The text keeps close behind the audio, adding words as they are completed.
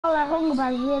all our hunger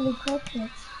bars really quickly.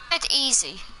 It's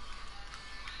easy.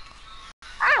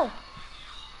 Ow!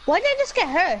 Why did I just get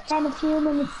hurt? In a few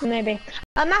minutes. Maybe.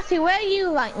 Matthew, where are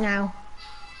you right now?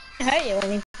 I hurt you or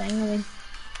anything? I mean,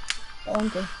 I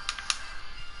want to.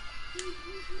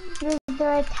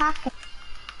 They're attacking.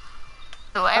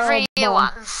 Whoever you boy.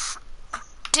 want.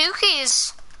 Dookie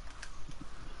is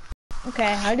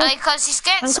Okay, because he's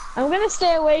getting. I'm gonna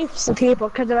stay away from some people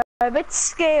because I'm a bit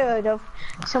scared of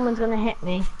someone's gonna hit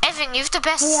me. Evan, you've the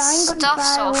best Yeah, I'm gonna stuff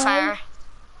fly so away. far.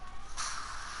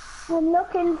 I'm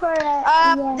looking for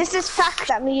a. This is facts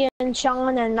that me and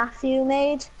Sean and Matthew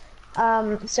made.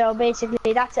 So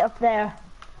basically that's it up there.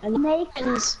 And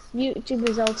Nathan's YouTube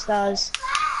result stars.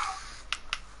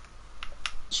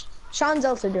 Sean's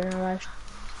also doing alright.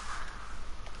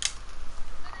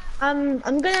 I'm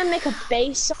gonna make a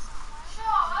base.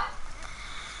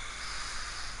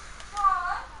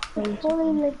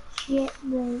 fully legit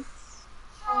race.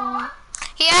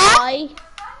 Yeah?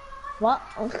 What?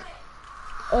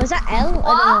 Oh, is that L? I don't know.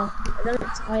 I don't know if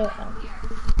it's I or L.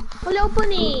 Hello,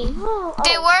 bunny. Oh,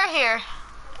 They were here.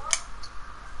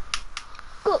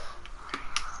 Good.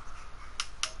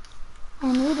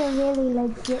 I need a really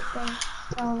legit base.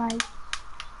 So like,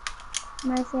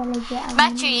 when I say legit, I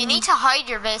Matthew, mean you need to hide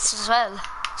your base as well,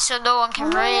 so no one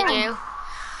can raid you.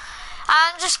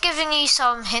 I'm just giving you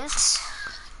some hints.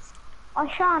 Oh,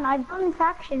 Sean, I've done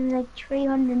factions like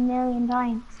 300 million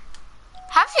times.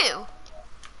 Have you?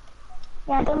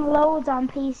 Yeah, I've done loads on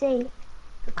PC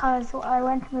because I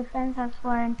went to my friend's house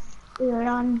for and we were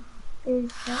on his.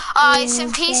 It's in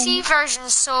PC version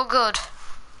is so good.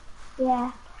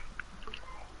 Yeah.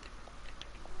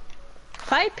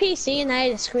 If I had PC and I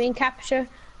had a screen capture,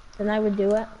 then I would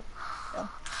do it.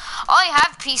 I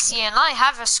have PC and I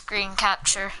have a screen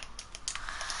capture,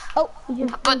 Oh,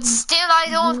 but still I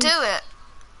don't do it.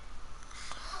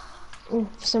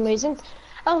 for some reason.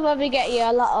 I'll probably get you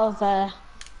a lot of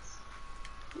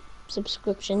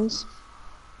subscriptions.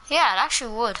 Yeah, it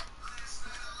actually would.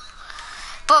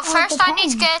 But first I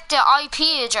need to get the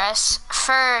IP address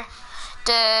for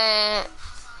the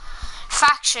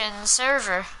faction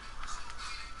server.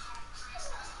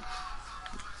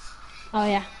 Oh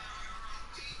yeah.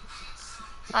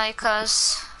 Like,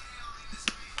 cause...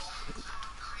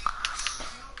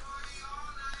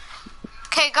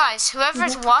 Okay guys,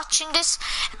 whoever's watching this,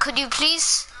 could you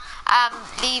please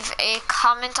leave a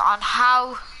comment on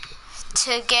how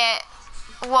to get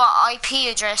what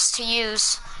IP address to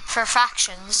use for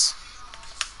factions?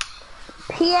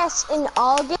 PS in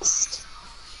August.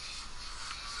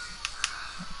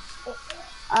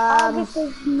 August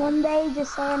is Monday,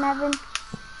 just saying, Evan.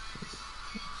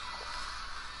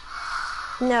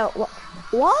 No,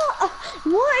 what?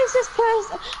 What is this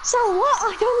person? So what?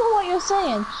 I don't know what you're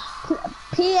saying.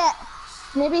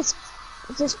 Maybe it's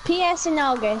just PS in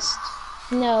August.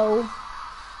 No.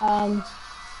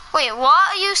 Wait,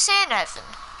 what are you saying, Evan?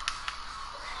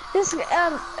 This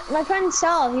my friend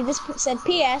Saul. He just said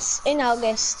PS in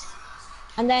August,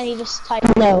 and then he just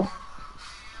typed no.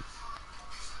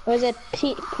 Or is it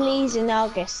please in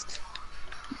August?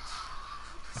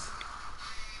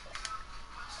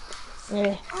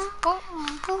 Yeah. Boo,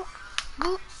 boo,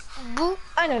 boo, boo,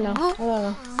 I don't know. I don't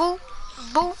know. boo,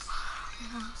 boo.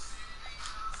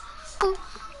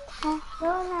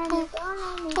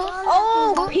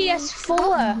 Oh,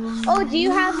 PS4. Oh, do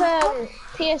you have a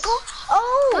PS?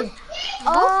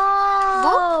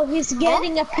 Oh, he's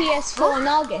getting a PS4 in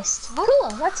August. Cool.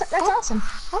 That's awesome.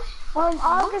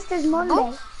 August is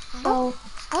Monday. So,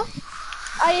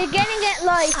 Are you getting it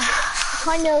like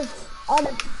kind of on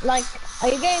like? Are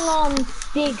you getting on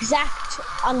the exact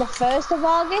on the 1st of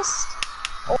August,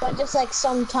 or just like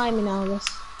sometime in August?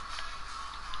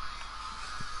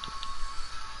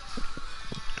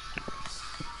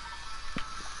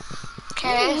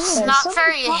 Okay, it's not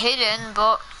very hidden,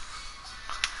 but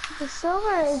the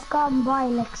summer is gone by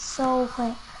like so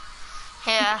quick.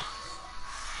 yeah.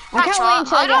 I can't Actually, wait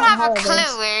until I don't get have a holidays.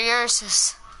 clue where yours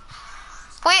is.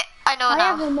 Wait, I know I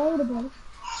now. haven't made a base.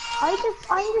 I'm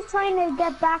just trying to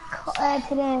get back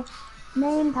to the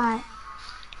main part.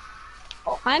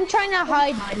 I'm trying to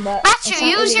hide mine, but Matthew, it's not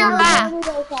use really your happening.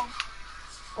 map.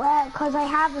 Well, because I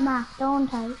have a map,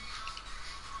 don't I?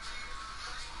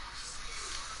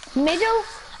 Middle?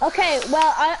 Okay,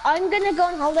 well, I'm gonna go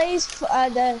on holidays for,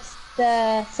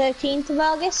 the 13th of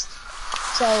August.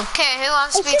 So Okay, who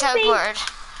wants to be It should be-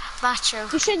 teleported? Matthew.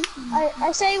 you should.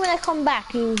 I say when I come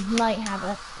back, you might have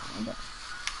it.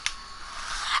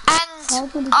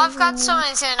 And I've got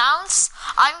something to announce.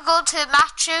 I'm going to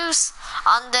Matthew's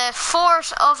on the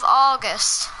 4th of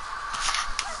August.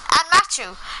 And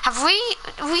Matthew,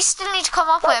 we still need to come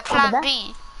up with a plan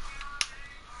B.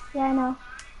 Yeah, I know.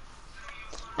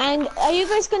 And are you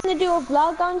guys gonna do a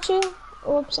vlog, aren't you?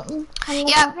 Or something?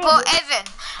 Yeah, but Evan,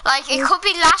 like it could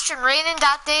be lashing raining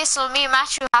that day, so me and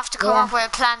Matthew have to come up with a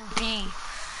plan B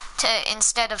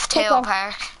instead of Tail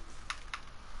Park.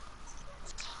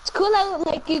 It's cool how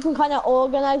like you can kind of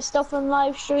organize stuff on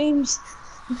live streams.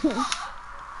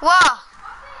 What?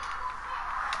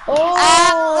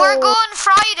 Oh. We're going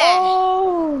Friday.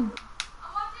 Oh.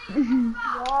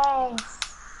 Yes.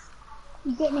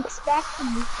 You didn't expect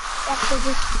me.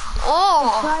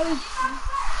 Oh. Surprise.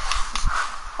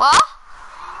 What?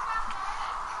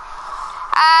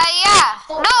 Yeah.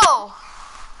 No.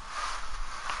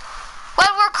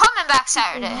 Well, we're coming back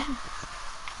Saturday.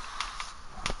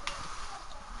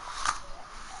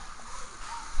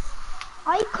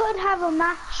 I could have a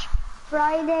match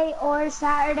Friday or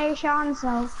Saturday, Sean,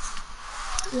 so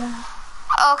yeah.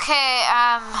 Okay,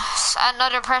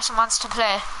 another person wants to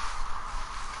play.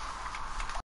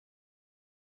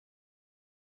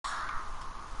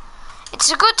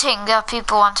 It's a good thing that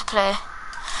people want to play.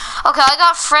 Okay, I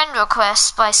got friend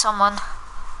requests by someone.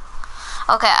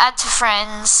 Okay, add to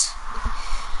friends.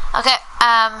 Okay,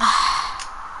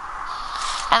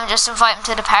 let me just invite him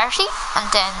to the party,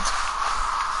 and then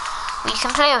we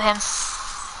can play with him.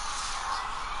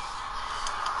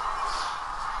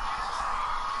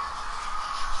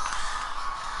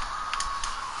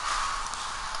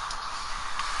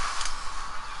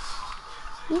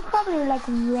 He's probably like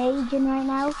raging right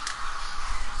now.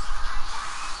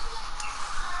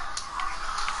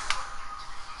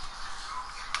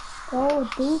 Oh,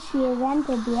 Dookie has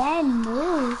entered the end.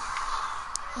 Ooh.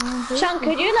 Sean,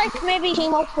 could you like maybe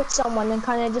team up with someone and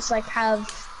kind of just like have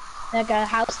like a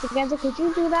house together? Could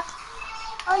you do that?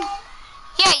 Oh,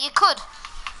 Yeah, you could.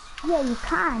 yeah, you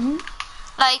can.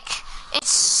 Like,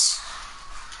 it's...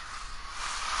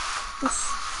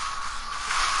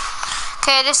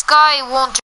 Okay, this guy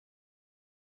won't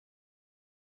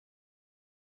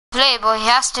play, but he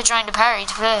has to join the party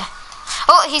to play.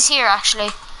 Oh, he's here actually.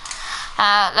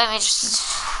 Let me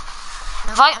just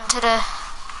invite him to the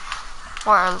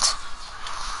world.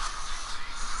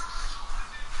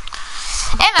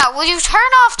 Emma, will you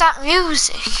turn off that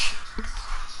music?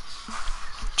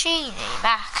 Genie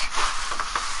Mac.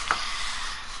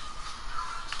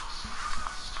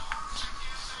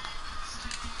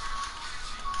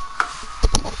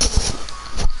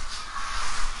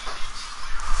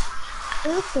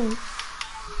 Okay.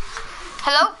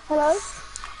 Hello? Hello?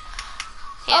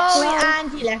 Yes. Oh,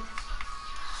 and he left.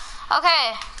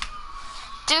 Okay.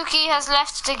 Dookie has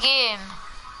left the game.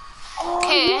 Oh,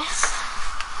 Okay. yes.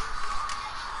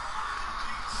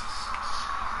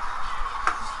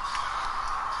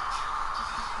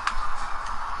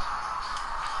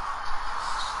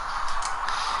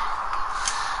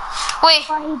 Wait.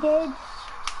 What he did,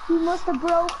 he must have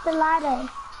broke the ladder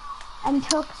and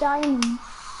took diamonds.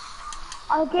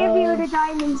 I'll give you the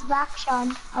diamonds back,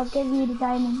 Sean. I'll give you the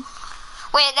diamonds.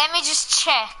 Wait, let me just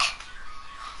check.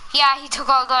 Yeah, he took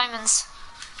all diamonds.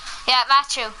 Yeah,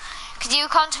 Matthew, could you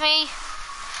come to me?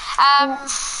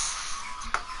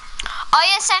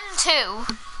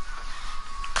 ISM2,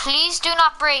 please do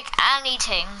not break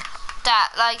anything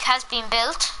that like has been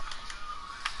built.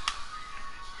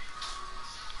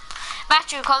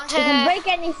 Matthew, come to... You can break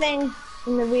anything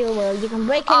in the real world. You can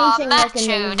break Oh, anything like in the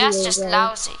Matthew, real that's just world.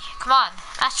 lousy. Come on,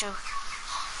 Matthew,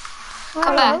 come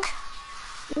Hello? back.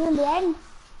 You in the end?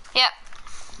 Yep.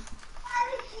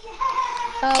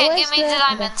 Where's Give me the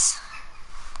diamonds.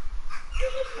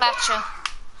 Matthew.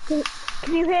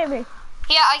 Can you hear me?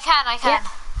 Yeah, I can. Yeah.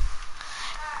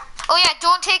 Oh yeah,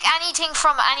 don't take anything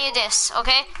from any of this,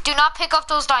 okay? Do not pick up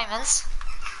those diamonds.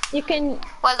 You can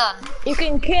Well done.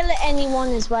 kill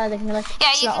anyone as well. They can, like,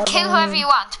 Yeah, you can kill whoever you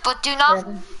want, but do not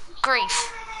Yeah.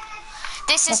 grief.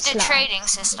 This is That's the loud. trading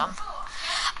system.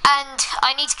 And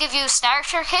I need to give you a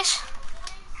starter kit.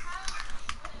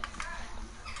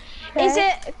 Is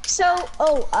it so?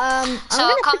 Oh, I'm So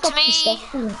gonna come pick to up the me.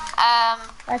 stuff.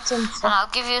 That's some And stuff. I'll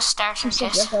give you a starter Some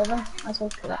kit. stuff left over. Might as well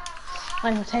do that.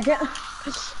 I will take it.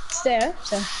 It's there,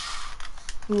 so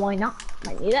why not?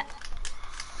 Might need it.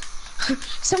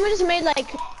 Someone just made like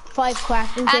 5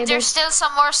 crafting And tables, there's still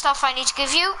some more stuff I need to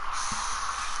give you.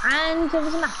 and there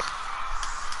was a map.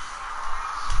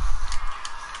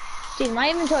 Dude, my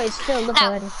inventory is filled up Now.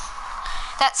 already.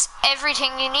 That's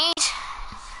everything you need.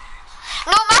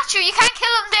 No, Matthew, you can't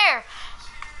kill him there.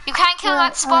 You can't kill him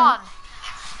at spawn.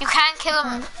 You can't kill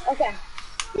him. Okay.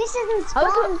 This isn't I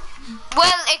was spawn.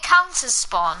 Well, it counts as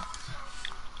spawn.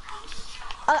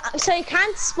 So you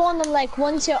can't spawn them like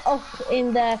once you're up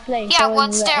in the place. Yeah, or in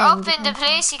once the they're end. up in the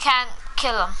place, you can't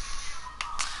kill them.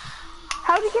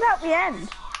 How do you get out the end?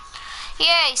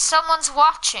 Yay, someone's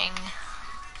watching.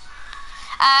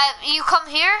 You come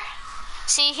here.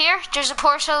 See here? There's a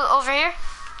portal over here.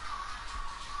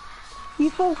 You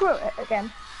fall through it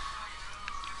again.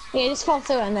 Yeah, just fall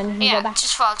through it and then you can go back.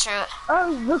 Just fall through it.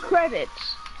 Oh, the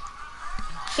credits.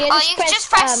 Yeah, You can just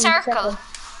press circle. circle.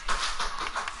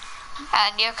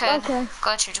 And you can Okay.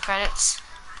 go through the credits.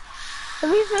 Are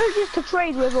these just to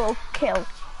trade with or kill?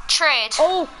 Trade.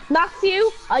 Oh,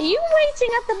 Matthew, are you waiting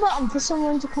at the bottom for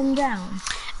someone to come down?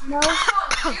 No. You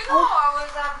know I was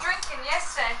drinking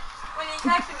yesterday when you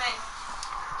texted me.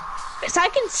 Because I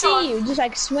can see you just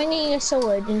like swinging a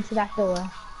sword into that door.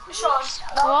 Sean,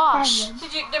 What?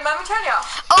 did Mummy tell you?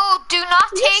 Oh, do not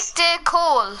take the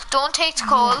coal. Don't take the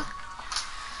coal.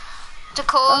 The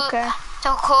coal. Okay. The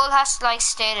coal has to like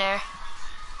stay there.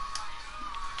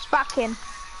 It's back in.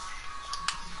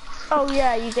 Oh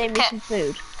yeah, you gave me Okay. some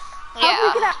food. How do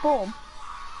we get Yeah. that bomb?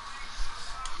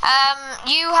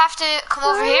 You have to come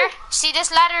over here. See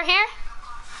this ladder here?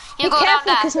 You Be go down careful,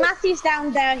 that. because Matthew's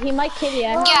down there. He might kill you.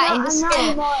 Yeah, I'm not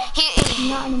anymore. He,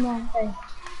 Not anymore.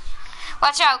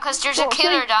 watch out, because there's a What,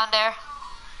 killer please? down there.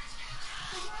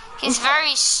 He's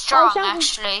very strong, something.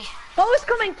 actually. Oh, it's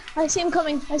coming. I see him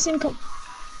coming. I see him come.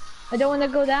 I don't want to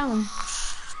go down.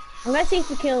 I'm gonna see if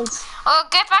he kills. Oh,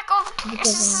 get back up.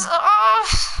 Because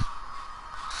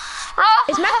Run.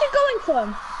 Is Matthew going for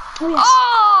him? Oh yes.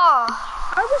 Oh!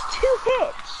 I was 2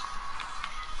 hits.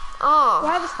 Oh.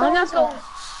 Why was I'm not Spencer? going.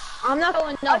 I'm not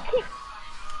going I up. keep,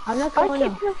 I'm not I going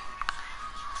up. keep.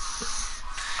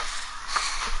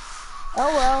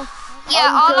 Oh well. Yeah,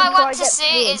 I'm all gonna I try want to get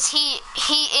say through. is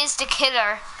he is the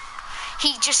killer.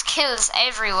 He just kills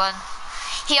everyone.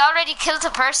 He already killed a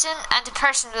person and the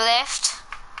person left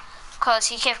because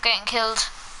he kept getting killed.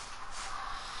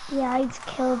 Yeah, I just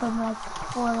killed him like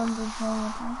 400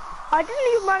 million times. I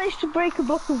didn't even manage to break a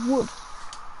block of wood.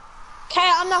 Okay,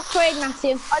 I'm not afraid,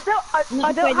 Matthew. I don't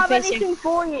afraid have to face you. anything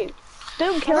for you.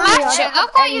 Don't kill me. I Matthew, don't look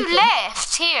have what you anything.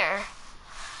 left here.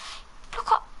 Look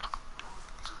what.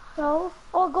 So,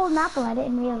 oh, golden apple, I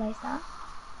didn't realize that.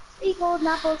 3 golden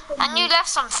apples for And you me. left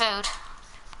some food.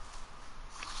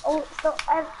 Oh, so,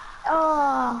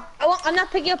 oh, I'm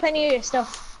not picking up any of your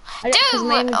stuff. Dude,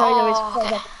 my inventory always oh, filled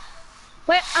okay. up.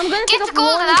 Wait, I'm gonna pick Get the up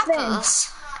golden one thing.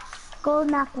 apples.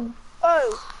 golden apple.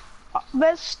 Oh,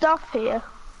 there's stuff here.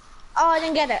 Oh, I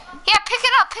didn't get it. Yeah, pick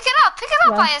it up, pick it up, pick it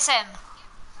up, Well. ISM.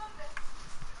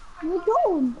 You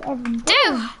don't, Evan.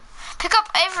 Do. Pick up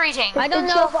everything. I don't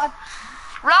know what.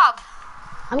 Rob.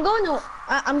 I'm going to.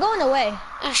 I'm going away.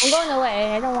 Oosh. I'm going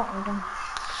away. I don't want anything.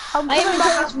 I'm My coming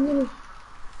inventory back. is really.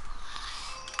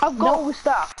 I've got all the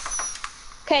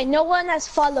stuff. Okay, no one has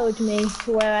followed me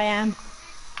to where I am.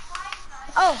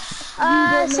 Oh,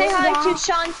 don't say know hi that. to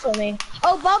Sean for me.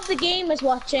 Oh, Bob the Game is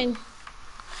watching.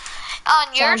 On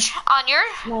your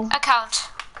No. account.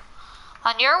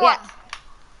 On your Yeah. one.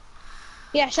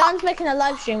 Yeah, Sean's making a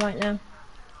live stream right now.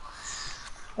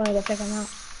 Wanna go check him out?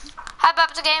 Hi,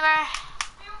 Bob the Gamer.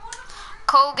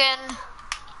 Kogan.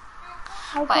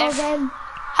 Hi, Whatever. Kogan.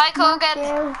 Hi, Kogan.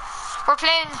 Matthew. We're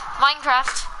playing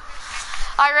Minecraft.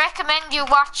 I recommend you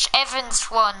watch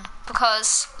Evan's one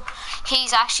because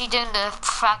he's actually doing the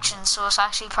fractions, so it's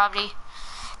actually probably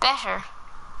better.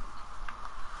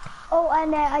 Oh,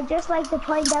 and I'd just like to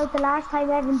point out the last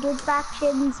time Evan did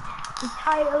fractions, the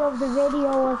title of the video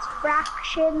was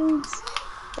Fractions.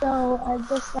 So I'd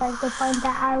just like to point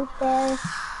that out there.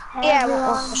 to Yeah, it won't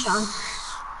work everyone. for Sean.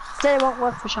 Then it won't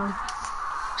work for Sean.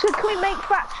 So can we make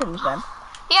factions then?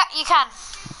 Yeah, you can.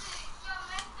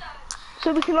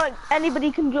 So we can like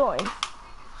anybody can join.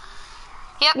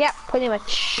 Yep. Yep, pretty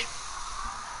much.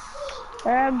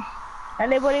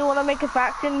 Anybody want to make a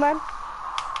faction, man?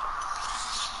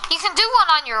 You can do one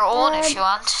on your own if you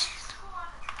want.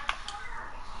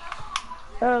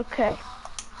 Okay.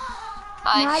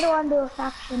 No, I Like, don't want to do a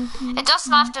faction. it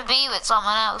doesn't have to be with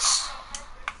someone else.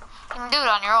 You can do it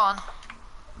on your own.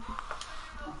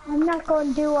 I'm not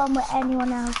going to do one with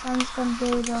anyone else. I'm just going to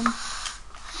do them.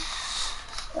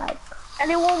 Like,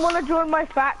 Anyone want to join my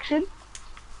faction?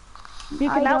 You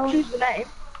can I now don't. choose the name.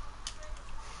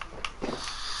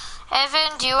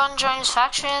 Evan, do you want to join his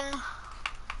faction?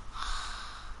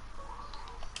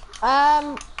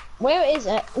 Where is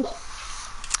it?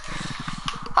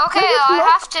 Okay, I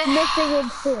have to. missing in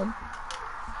soon.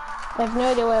 I have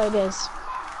no idea where it is.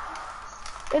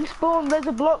 In spawn, there's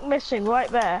a block missing right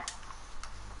there.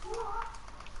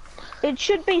 It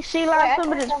should be sea last time,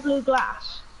 but it's blue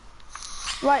glass.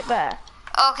 Right there.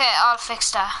 Okay, I'll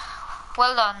fix that.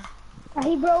 Well done.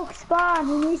 He broke spawn.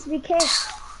 He needs to be kicked.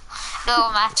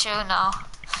 No, Matthew, no.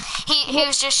 He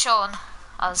was just showing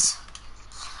us.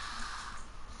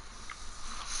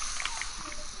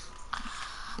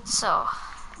 So,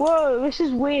 Whoa, this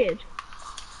is weird.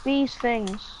 These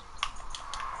things.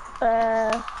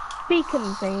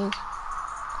 Beacon things.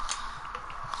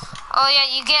 oh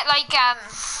yeah, you get like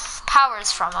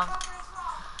powers from them.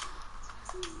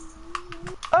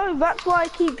 Oh, that's why I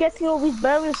keep getting all these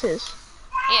bonuses.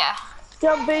 Yeah.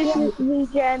 Jump boost,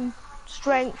 regen,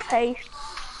 strength, haste.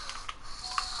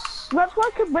 That's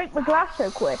why I could break the glass so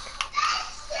quick.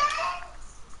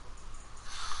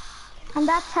 And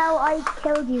that's how I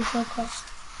killed you so quick.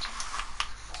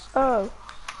 Oh.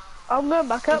 I'm going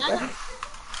back up then.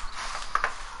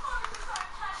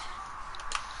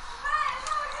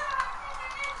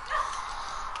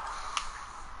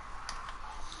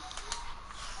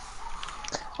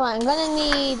 Right, I'm gonna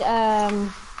need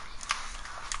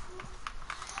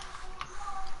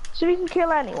So we can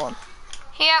kill anyone.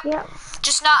 Yep. Yep.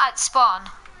 Just not at spawn.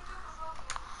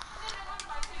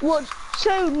 What?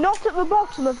 So not at the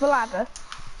bottom of the ladder?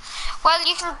 Well,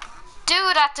 you can do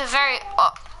it at the very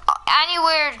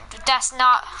anywhere that's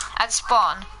not at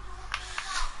spawn.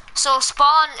 So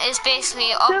spawn is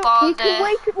basically up So all you can the.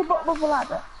 wait at the bottom of the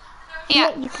ladder.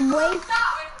 Yeah, You can wait.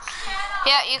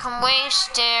 yeah, you can wait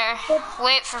there,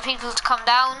 wait for people to come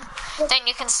down, then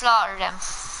you can slaughter them.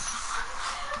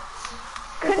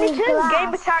 Can you There's turn glass.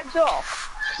 game attacks off?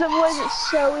 Because otherwise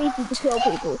it's so easy to kill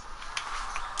people.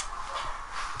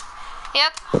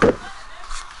 Yep.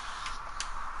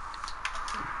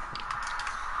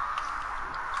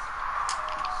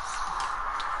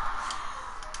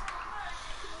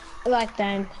 right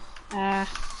then.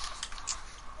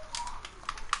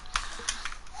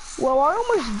 Well, I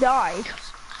almost died.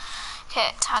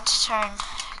 Okay, time to turn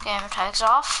gamer tags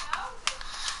off.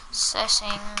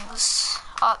 Settings,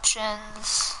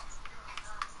 options.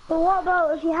 But what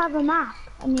about if you have a map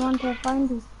and you want to find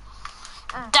it?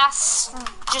 That's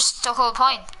just the whole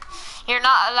point. You're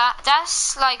not allowed.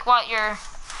 That's like what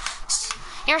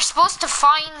you're supposed to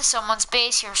find someone's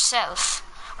base yourself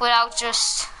without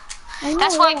just. I know,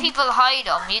 That's why yeah. people hide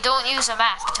them. You don't use a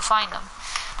map to find them.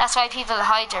 That's why people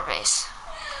hide their base.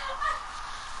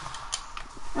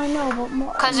 I know, but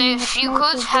more. Because if you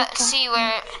could see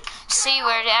where.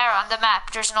 where they are on the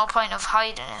map, there's no point of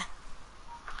hiding it.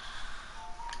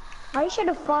 I should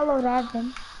have followed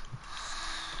Evan.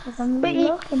 Because I'm But you,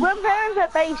 looking. when they're in their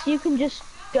base, you can just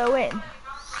go in.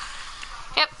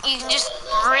 Yep, you can just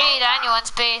raid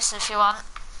anyone's base if you want.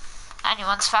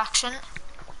 Anyone's faction.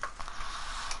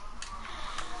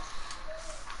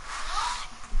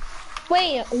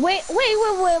 Wait.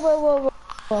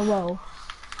 Whoa.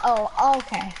 Oh,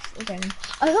 okay. Okay.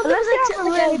 I thought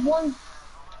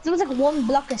there was like one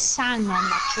block of sand on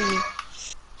that tree.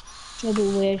 It'd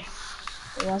be weird.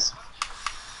 It was.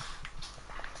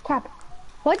 Crap.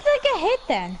 Why did I get hit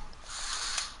then?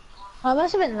 Oh, it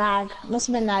must have been lag.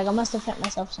 I must have hit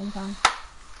myself sometime.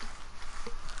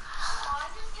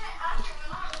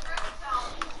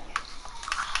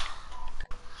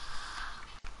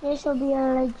 This will be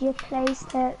a legit place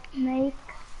to make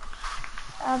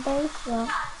a base, so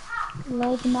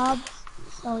like mobs,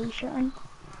 so you shouldn't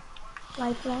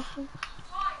like flashes.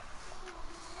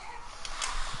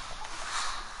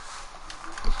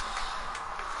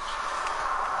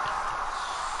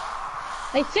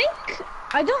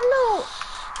 I don't know.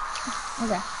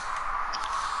 Okay.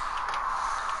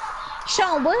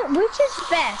 Sean, which is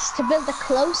best, to build it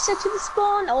closer to the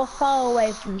spawn or far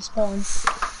away from the spawn?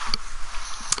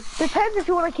 Depends if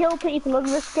you want to kill people and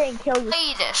risk getting killed.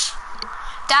 Hide it.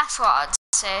 That's what I'd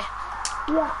say.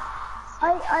 Yeah,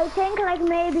 I think like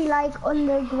maybe like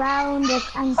underground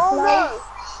and Oh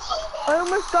close. no! I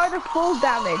almost died of full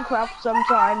damage craft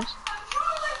sometimes.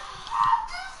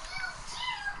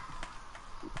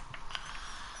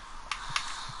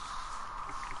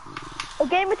 The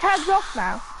gamer tag's off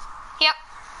now. Yep.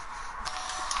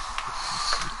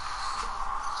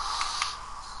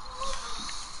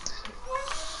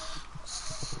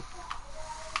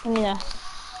 Yeah.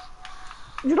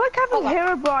 It's like having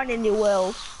Herobrine in your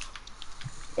world.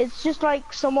 It's just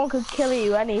like someone could kill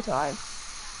you anytime.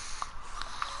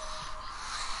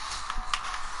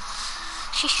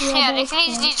 Yeah, they can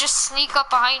easily just sneak up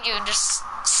behind you and just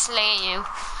slay you.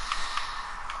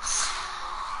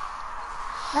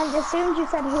 And as soon as you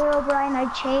said Herobrine, I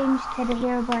changed to the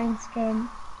Herobrine skin.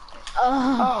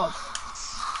 Oh.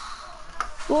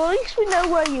 Well, at least we know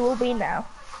where you will be now.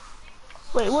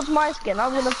 Wait, what's my skin?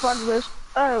 I'm gonna find this.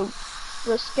 Oh,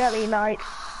 the Skelly Knight.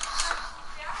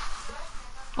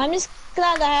 I'm just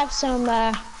glad I have some,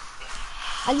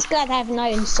 I'm just glad I have an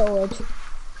iron sword.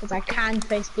 Because I can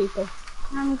face people.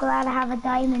 I'm glad I have a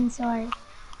diamond sword.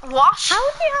 What?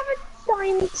 How do you have a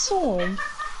diamond sword?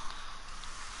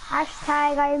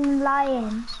 Hashtag I'm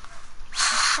lying.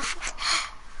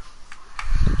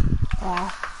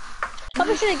 Wow.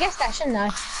 Probably should have guessed that, shouldn't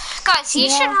I? Guys, you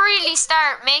should really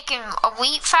start making a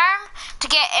wheat farm to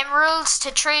get emeralds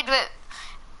to trade with.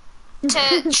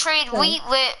 To trade wheat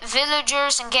with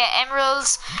villagers and get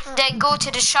emeralds, and then go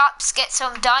to the shops, get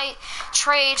some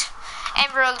trade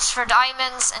emeralds for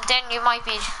diamonds, and then you might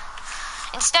be,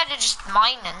 instead of just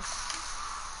mining.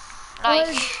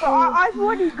 Like, I've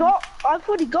already got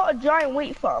a giant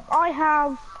wheat farm. I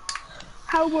have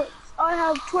how much? I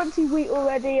have 20 wheat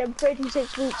already and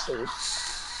 36 wheat seeds.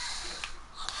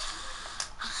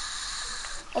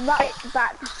 And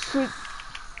that's wheat.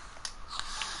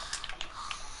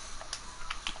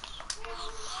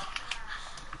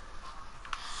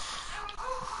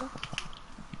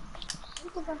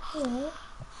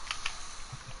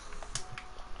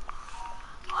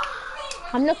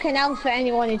 I'm looking out for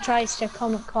anyone who tries to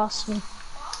come across me.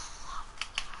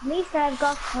 At least I've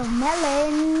got some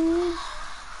melon.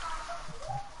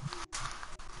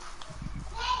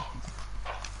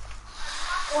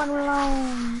 One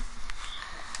alone.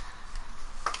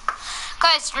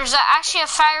 guys, there's actually a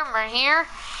farmer here.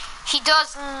 He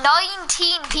does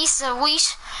 19 pieces of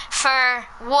wheat for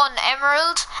 1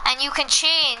 emerald, and you can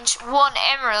change 1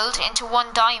 emerald into 1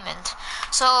 diamond.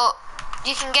 So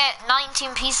you can get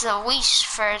 19 pieces of wheat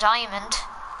for a diamond.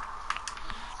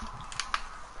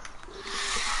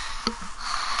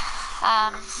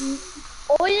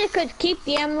 Or you could keep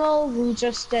the emerald and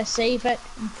just save it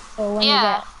for when you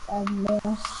get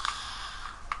more.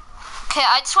 Okay,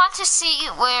 I just want to see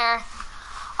where.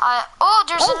 Oh,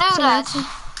 there's a new lad.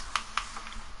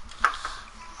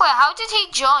 Wait, how did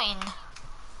he join?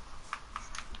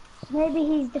 Maybe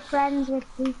he's the friends with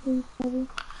Dookie, maybe.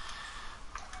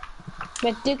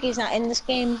 But Dookie's not in this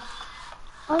game.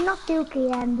 Oh, not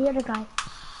Dookie, the other guy.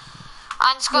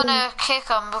 I'm just gonna kick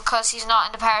him because he's not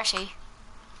in the party.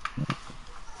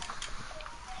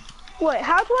 Wait,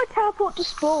 how do I teleport to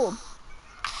spawn?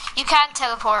 You can't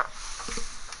teleport.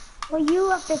 Well, you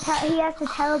have to. He has to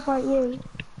teleport you.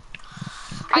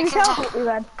 Can you teleport me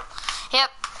then? Yep.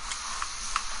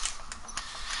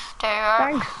 There you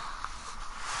are. Thanks.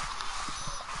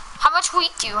 How much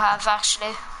wheat do you have,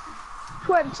 actually?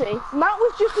 20. Matt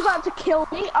was just about to kill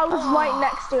me. I was right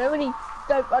next to him, and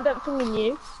I don't think he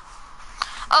knew.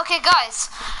 Okay, guys.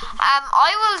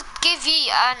 I will give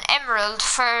you an emerald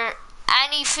for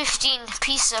any 15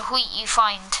 pieces of wheat you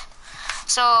find.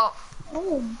 So,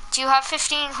 do you have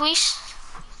 15 wheat?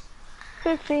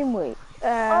 15 wheat.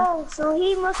 Oh, so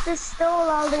he must have stole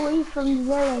all the wheat from the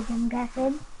village, I'm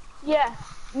guessing. Yeah,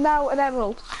 now an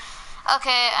emerald.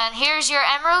 Okay, and here's your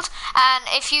emerald. And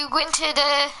if you go into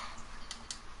the...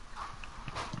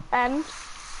 And?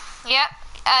 Yep,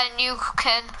 and you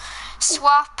can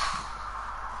swap.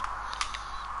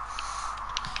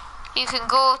 You can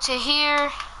go to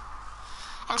here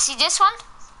and see this one.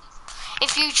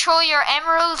 If you throw your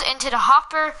emerald into the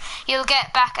hopper, you'll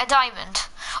get back a diamond.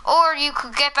 Or you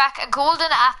could get back a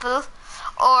golden apple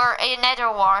or a nether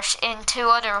wart in 2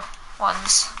 other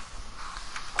ones.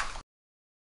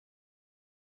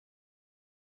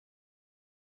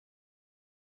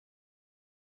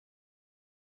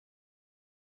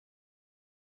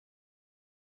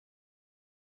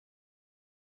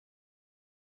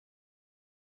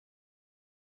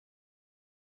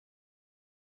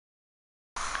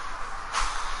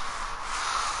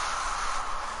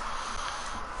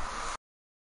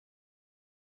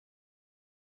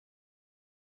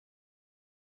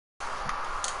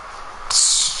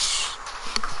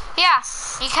 Yeah,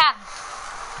 you can.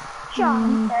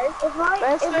 Sean, if I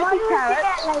was to carrots.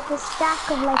 get like a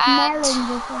stack of like melons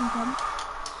or something,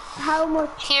 how much?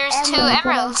 Here's 2 emeralds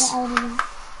emeralds. would I get out of them?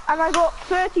 And I got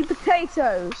 30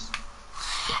 potatoes.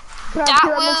 Can I That do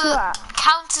how much of will that?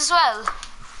 count as well.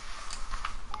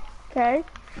 Okay.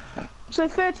 So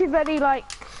 30 very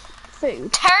like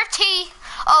food. 30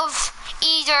 of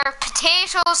either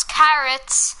potatoes,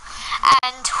 carrots,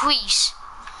 and wheat.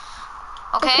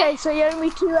 Okay, so you owe me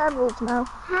 2 emeralds now.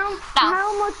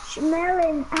 How much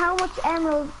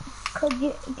emerald could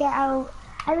you get out?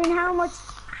 I mean, how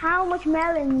much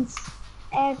melons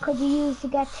could you use to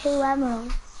get 2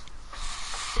 emeralds?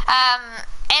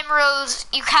 Emeralds,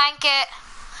 you can't get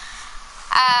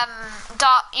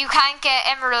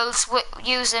emeralds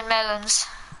using melons.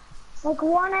 Like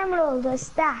 1 emerald, a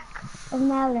stack of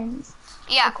melons.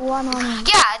 Yeah. Like 1 emerald.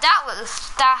 Yeah,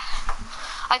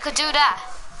 I could do that.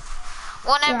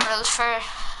 1 emerald for a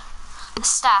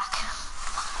stack.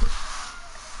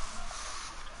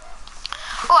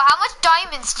 Oh, how much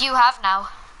diamonds do you have now?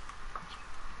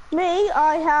 Me,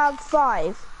 I have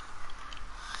 5.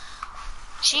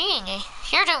 Genie,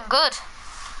 you're doing good.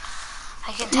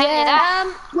 I can tell you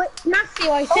that. Wait, Matthew,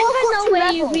 I think I've I got know two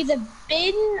where you've levels. either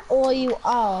been or you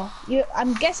are.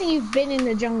 I'm guessing you've been in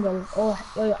the jungle or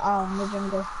you are in the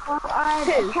jungle. Well,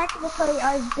 Two. technically,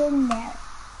 I've been there.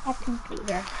 Technically,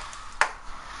 there.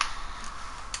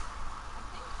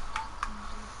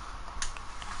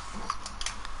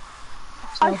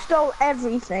 I stole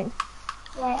everything.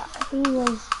 Yeah, he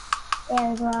was there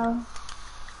as well.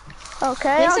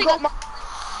 Okay, Looks I like got a- my.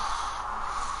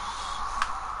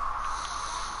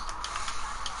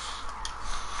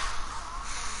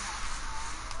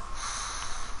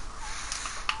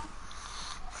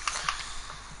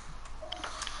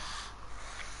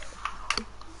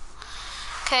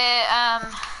 Okay,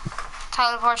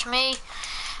 teleport to me.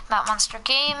 Matt Monster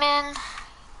Gaming.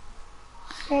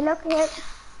 Hey, look here.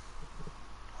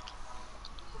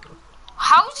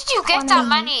 How did you get that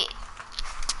many?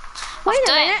 Wait a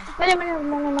Dang. minute.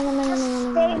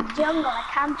 Stay in the jungle. I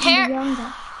camped in Here. the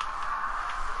jungle.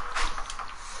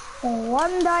 So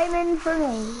 1 diamond for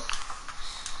me.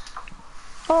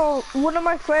 Oh, one of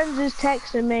my friends is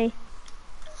texting me.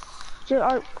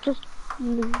 Just.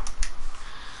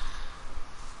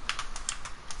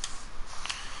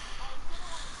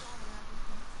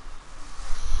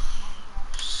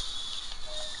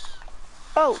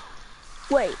 Oh,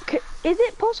 wait. Is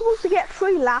it possible to get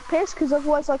free lapis? Because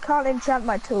otherwise I can't enchant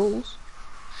my tools.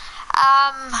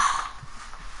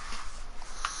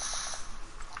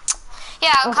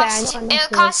 Yeah, Okay, I know it'll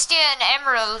cost you an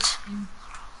emerald.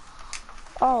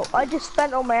 Oh, I just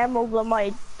spent all my emerald on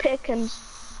my pick and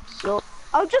so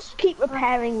I'll just keep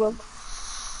repairing them.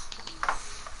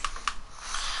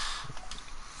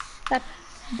 That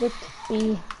would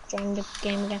be join the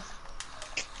game again.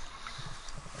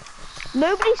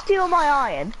 Nobody steal my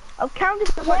iron. I've counted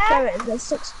how much there is. There's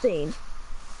 16.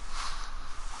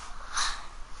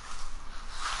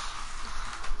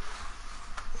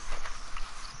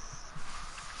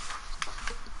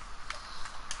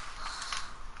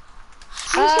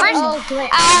 Great.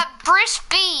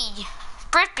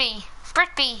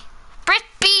 Brit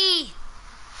B,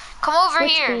 come over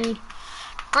here. Speed.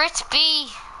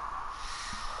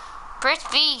 Brit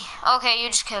B. Okay, you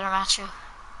just killed her, Matthew.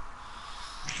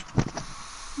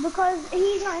 Because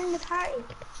he's not in the party.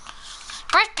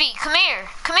 Brit B, come here.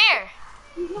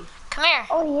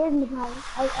 Oh, he is in the party.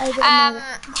 I didn't know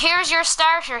that. Here's your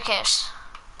starter kit.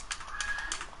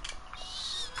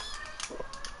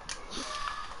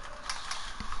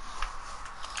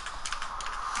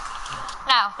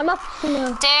 Now, I'm up.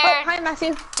 Oh, there, hi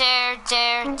Matthew.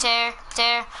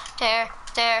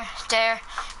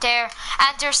 there.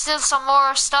 And there's still some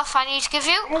more stuff I need to give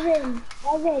you.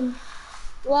 Evan,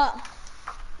 What?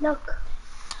 look.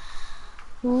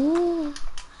 Ooh.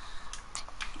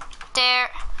 There,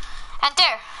 and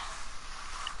there.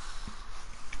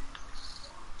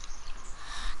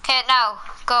 Okay, now,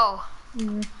 go.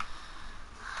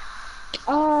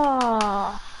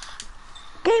 Oh.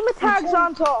 Gamer tags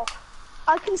on top.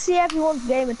 I can see everyone's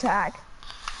gamer tag.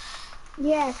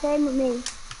 Yeah, same with me.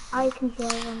 I can see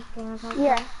everyone's game attack.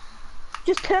 Yeah.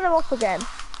 Just turn them off again.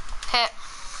 Okay,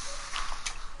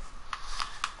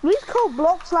 These coal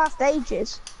blocks last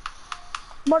ages.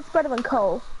 Much better than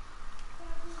coal.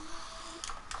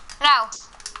 now.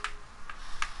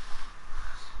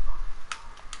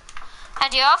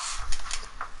 Hand you off.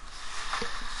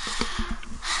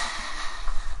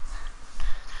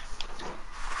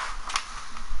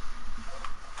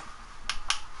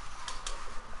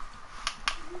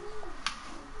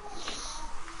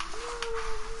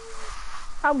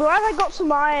 I'm glad I got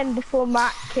some iron before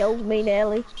Matt killed me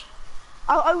nearly.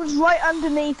 I was right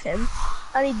underneath him,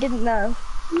 and he didn't know.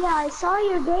 Yeah, I saw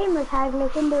your gamer tag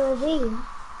like in the ravine.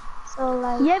 So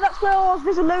like, Yeah, that's where I was.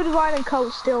 There's a load of iron and coal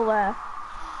still there.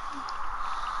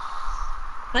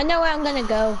 I know where I'm gonna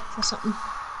go for something.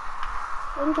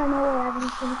 I think I know where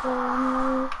Evan's gonna go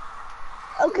anyway.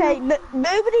 Okay,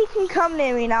 nobody can come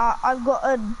near me now. I've got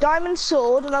a diamond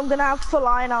sword, and I'm gonna have full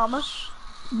iron armor.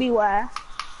 Beware.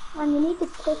 And you need to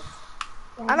pick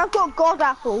And I've got god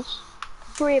apples.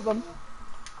 3 of them.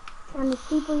 and the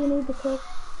people you need to pick,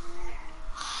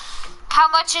 How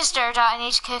much is there that I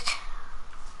need to kick?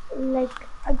 like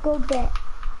a good bit.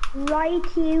 Right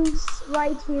use,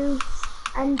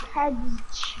 and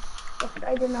hedge.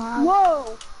 I don't know how.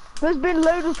 Whoa! There's been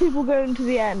loads of people going to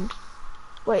the end.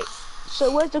 Wait, so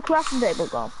where's the crafting table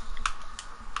gone?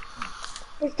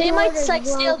 There's They two might others like as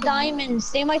well. steal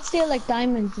diamonds. They might steal like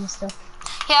diamonds and stuff.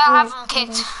 Yeah, I'll have them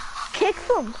kicked. Kick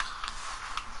them!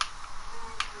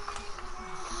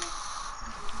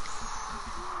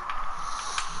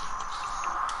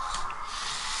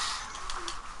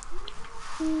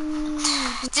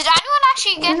 Did anyone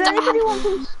actually get Does anybody the? want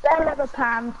some spare leather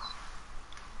pants?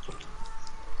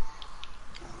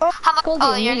 How much? Gold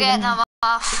Oh, do you you're need, getting then? them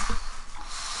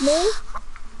off. Me?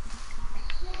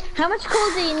 How much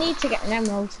gold do you need to get an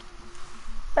emerald?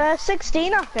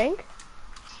 16, I think.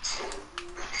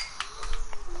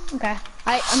 Okay.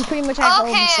 I'm pretty much at gold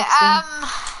Okay. in 16.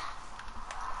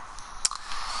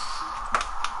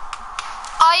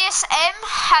 ISM,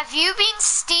 have you been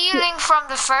stealing from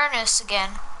the furnace again?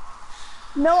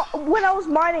 No, when I was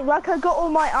mining, like I got all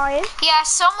my iron. Yeah,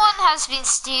 someone has been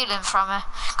stealing from it.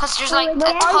 Because there's like no, a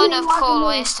I ton didn't of want coal to.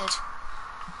 wasted.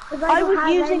 'Cause I don't was have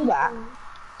using that. anything.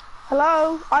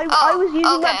 Hello? I Oh, was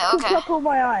using that to okay. cook up all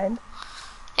my iron.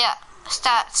 Yeah,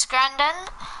 stats, Grandin.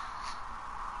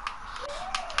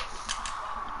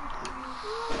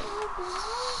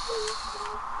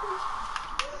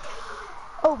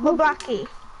 Oh, Babaki.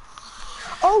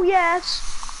 Oh, yes.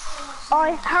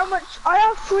 How much? I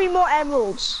have 3 more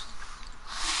emeralds.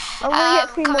 I'm gonna get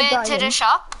 3 Come more into the diamonds.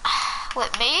 shop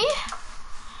with me.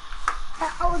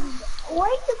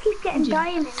 Why do you keep getting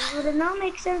diamonds? Would it not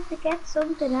make sense to get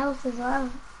something else as well?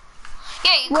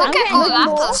 Yeah, you Well, could get okay, gold look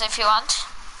more. apples if you want.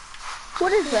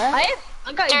 What is there?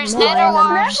 I got There's more nether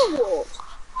diamonds. wart. Netherwart.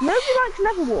 Nobody likes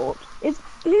Netherwart. Who's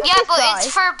Yeah, this but guy? it's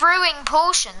for brewing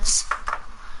potions.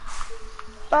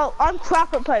 Oh, I'm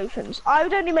crap at potions. I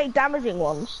would only make damaging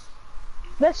ones.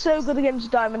 They're so good against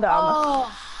diamond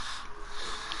armor.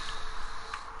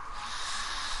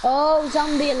 Oh,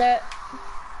 zombie alert.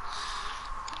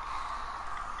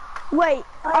 Wait,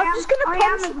 I'm just gonna punch.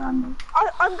 Amazon.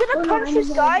 I'm gonna punch this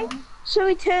guy so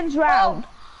he turns round.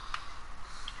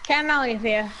 Come out of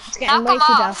here. It's getting Knock way him too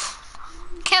dark. off.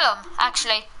 Kill him,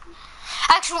 actually.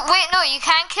 Actually, wait, no, you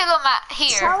can't kill him at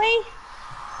here. Sorry?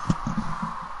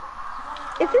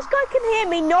 If this guy can hear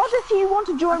me, nod if you want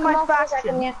to join my Come off for a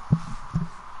second, faction. yeah.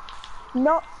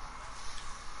 Not.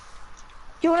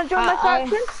 Do you want to join my I-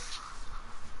 faction?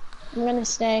 I'm gonna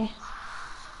stay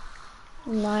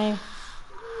in my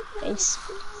base.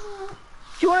 Do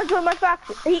you want to join my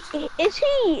faction? Is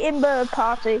he in the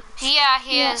party? Yeah,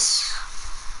 he is.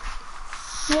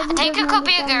 I think it could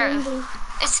be a girl.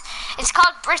 It's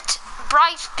called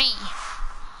Bright B.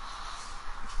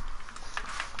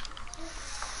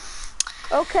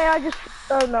 Okay, I just.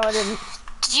 Oh no, I didn't.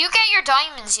 Did you get your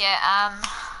diamonds yet,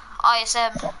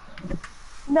 ISM?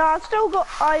 No,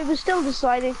 I was still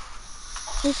deciding.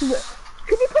 This is it.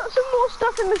 Could you put some more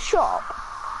stuff in the shop?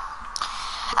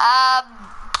 I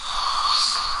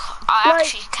Like,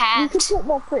 actually You can't. could put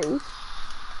more food.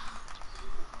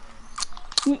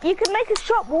 You can make a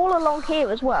shop all along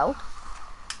here as well.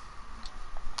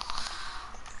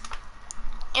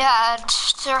 Yeah,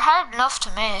 they're hard enough to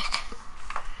make.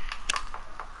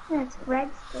 That's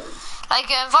redstone. Like,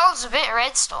 it involves a bit of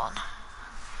redstone.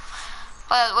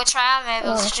 Well, which I am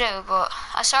able to do, but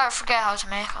I sort of forget how to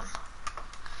make them.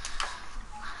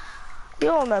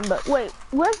 You'll remember. Wait,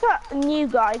 where's that new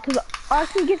guy? Because I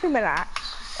can give him an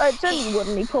axe. Oh, it's only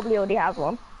wooden. He probably already has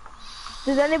one.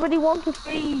 Does anybody want a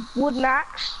free wooden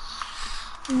axe?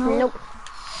 No. Nope.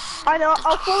 I know.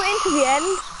 I'll throw it into the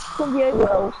end from the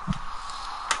overworld.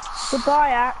 Goodbye,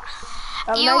 axe.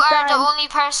 Have a You nice are the time. only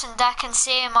person that can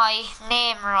say my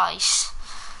name right.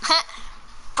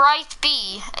 Bright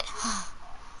B.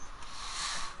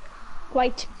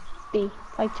 White B.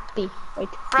 White B. White B.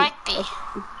 Bright B.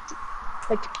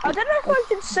 White B. I don't know if I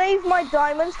should save my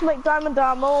diamonds to make diamond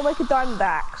armor or make a diamond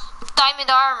axe. Diamond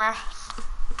armor.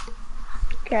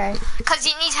 Okay. Because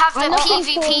you need to have the I'm looking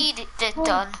PvP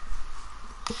done.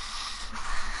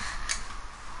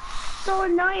 So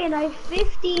annoying. I have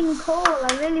 15 coal.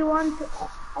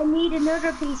 I need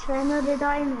another piece for another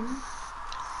diamond.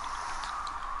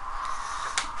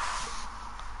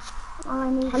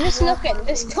 I'm just looking.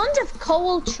 There's tons of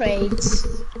coal trades.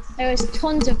 There's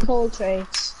tons of coal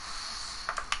trades.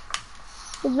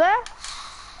 Is there?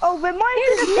 Oh, there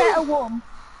might be a better one.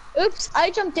 Oops, I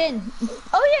jumped in.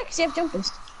 Oh yeah, because you have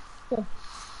jumpers. Cool.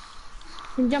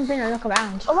 You can jump in and look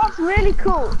around. Oh, that's really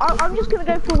cool. I'm just gonna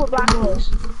go for the black ones.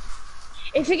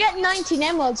 If you get 19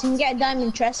 emeralds, you can get a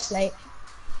diamond chest plate.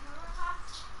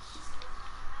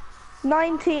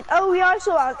 19. Oh yeah, I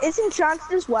saw that. It's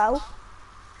enchanted as well.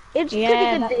 It's a Yeah,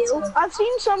 pretty good that's deal. good. I've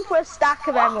seen some for a stack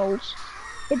of emeralds.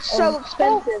 It's so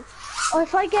expensive. Or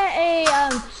if I get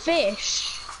a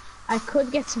fish, I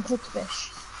could get some cooked fish.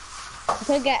 I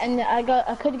could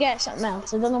get something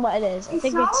else. I don't know what it is. I Is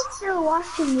think Saul it's still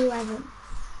watching you, Evan?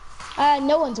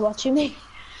 no one's watching me.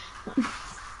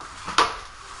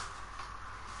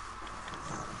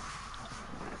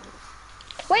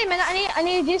 Wait a minute, I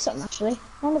need to do something actually.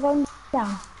 I want to go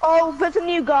down. Oh, there's a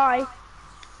new guy.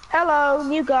 Hello,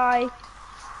 new guy.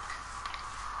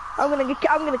 I'm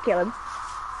gonna kill him.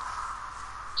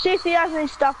 See if he has any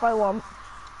stuff I want.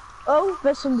 Oh,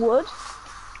 there's some wood.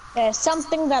 There's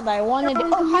something that I wanted.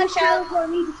 Can Oh, hi, you Sean. teleport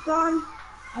me to spawn?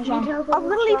 Hi, Can you Sean. teleport I'm me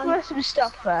gonna to leave spawn? most of the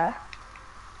stuff there.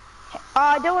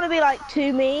 I don't want to be like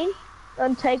too mean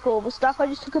and take all the stuff. I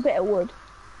just took a bit of wood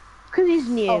because he's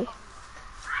new. Oh.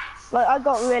 Like I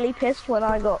got really pissed when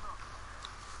I got.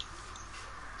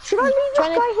 Should I leave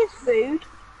Trying this guy his food?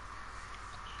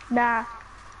 Nah.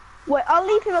 Wait, I'll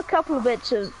leave him a couple of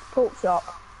bits of pork chop.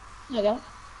 There you go.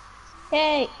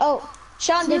 Hey, oh,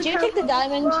 Sean, did you take the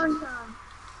diamond?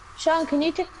 Sean, can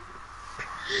you take...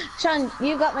 Sean,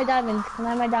 you got my diamond. Can I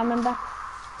have my diamond back?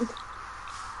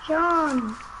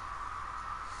 Sean.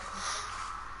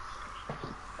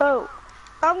 Oh,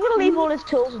 I'm gonna leave all his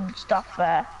tools and stuff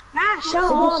there. Ah,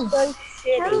 Sean. So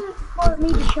shitty. teleport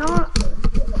me to Sean.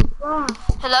 Spawn.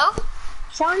 Hello?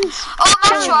 Sean's... Oh,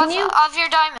 Sean, Matthew, can you... I've your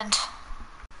diamond.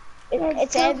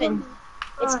 It's Evan.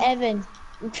 It's Evan.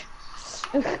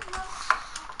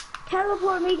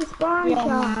 Teleport me to spawn, Yo, Sean.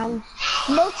 man.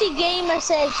 Multi-gamer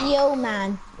says, yo,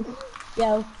 man.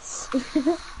 Yo.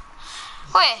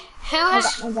 Wait, who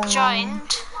has got my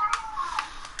joined?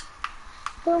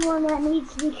 Someone that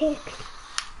needs to be kicked.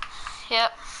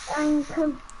 Yep. And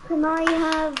can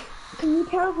you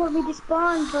teleport me to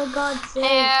spawn for God's sake?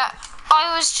 Yeah,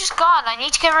 I was just gone. I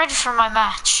need to get ready for my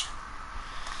match.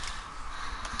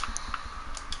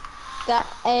 Got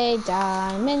a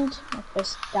diamond. My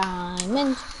first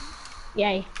diamond.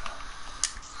 Yay.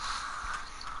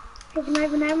 Can I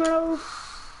have an emerald?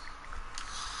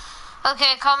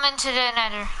 Okay, come into the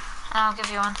nether, and I'll give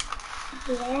you one.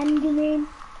 The end, you mean?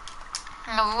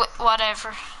 No,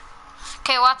 whatever.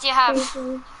 Okay, what do you have?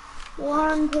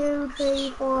 1, 2,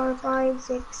 3, 4, 5,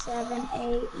 6, 7,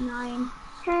 8, 9,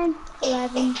 10,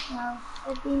 11, 12,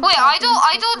 13. Wait,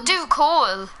 I don't do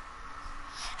coal.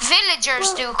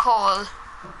 Villagers do coal.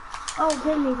 Oh,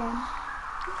 give me then.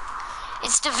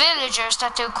 It's the villagers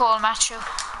that do coal, Matthew.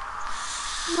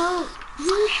 No,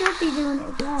 you should be doing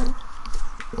it as well.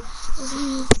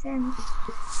 Doesn't make sense.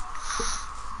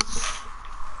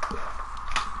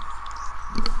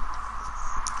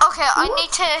 Okay, I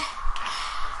need to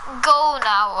go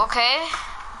now, okay?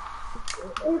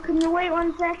 Oh, can you wait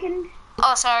 1 second?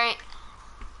 Oh, sorry.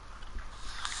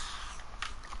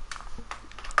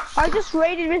 I just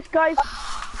raided this guy's.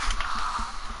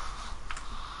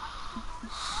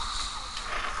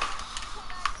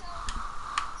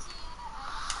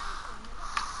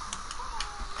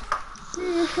 See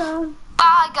you, Sean.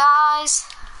 Bye, guys.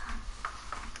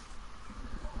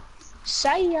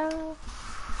 See ya.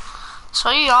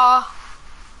 See ya.